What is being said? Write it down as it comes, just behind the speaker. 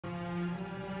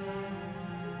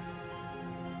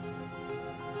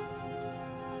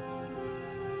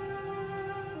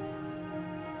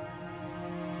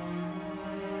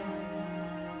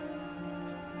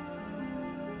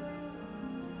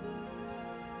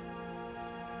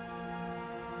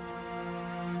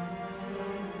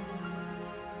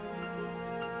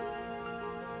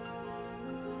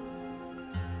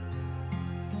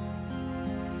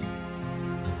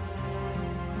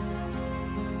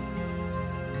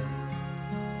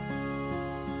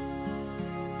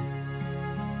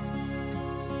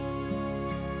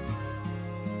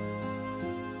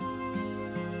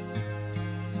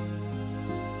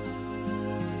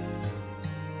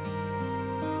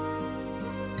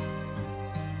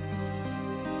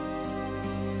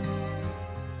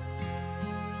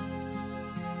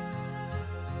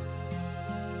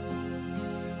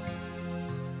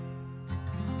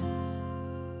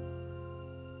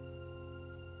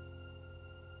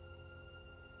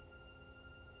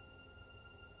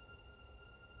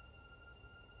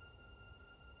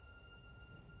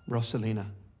Rosalina.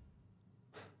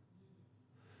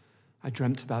 I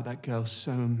dreamt about that girl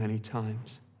so many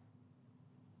times.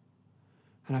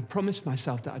 And I promised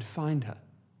myself that I'd find her.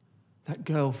 That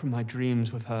girl from my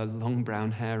dreams with her long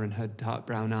brown hair and her dark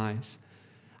brown eyes.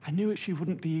 I knew she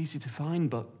wouldn't be easy to find,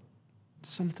 but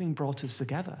something brought us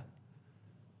together.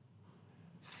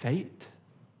 Fate?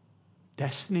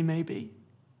 Destiny, maybe?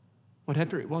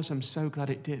 Whatever it was, I'm so glad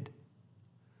it did.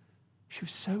 She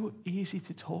was so easy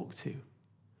to talk to.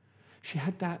 She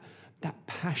had that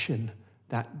passion,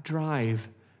 that drive,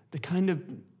 the kind of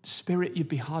spirit you'd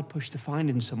be hard-pushed to find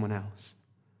in someone else.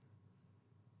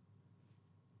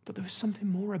 But there was something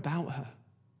more about her.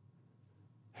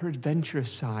 Her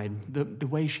adventurous side, the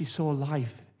way she saw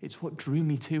life, it's what drew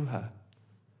me to her.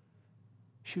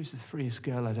 She was the freest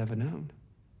girl I'd ever known.